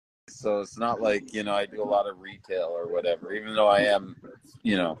so it's not like, you know, I do a lot of retail or whatever, even though I am,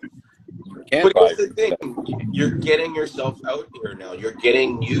 you know, you can But buy here's the thing, you're getting yourself out here now. You're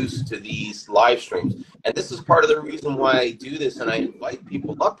getting used to these live streams. And this is part of the reason why I do this and I invite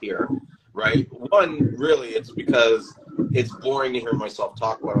people up here, right? One, really, it's because it's boring to hear myself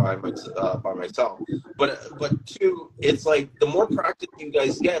talk by myself. But two, it's like the more practice you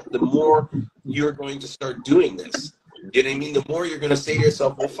guys get, the more you're going to start doing this. You know what I mean? The more you're going to say to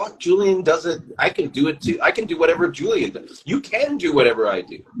yourself, well, fuck, Julian does it. I can do it too. I can do whatever Julian does. You can do whatever I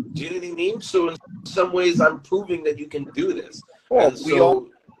do. Do you know what I mean? So in some ways, I'm proving that you can do this. Well, And we so,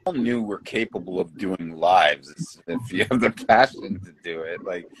 all knew we're capable of doing lives if you have the passion to do it.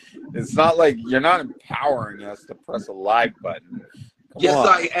 Like, it's not like you're not empowering us to press a live button. Come yes, on.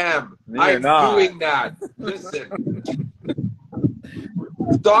 I am. You're I'm not doing that. Listen.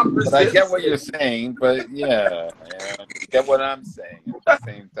 Stop resisting. But I get what you're saying, but yeah, I get what I'm saying at the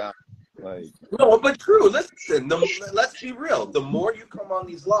same time. Like, no, but true. Listen, let's be real. The more you come on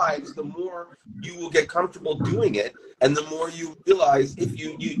these lives, the more you will get comfortable doing it, and the more you realize if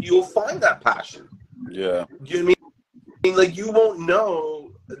you'll find that passion. yeah. Do you know what I mean? Like, you won't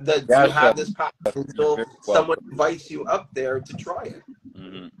know that you have this passion until someone invites you up there to try it.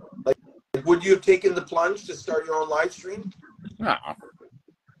 Mm-hmm. Like, would you have taken the plunge to start your own live stream? No.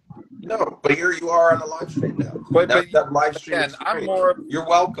 No, but here you are on a live stream now. But that live stream again, experience. I'm more. You're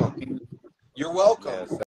welcome. You're welcome. Yes.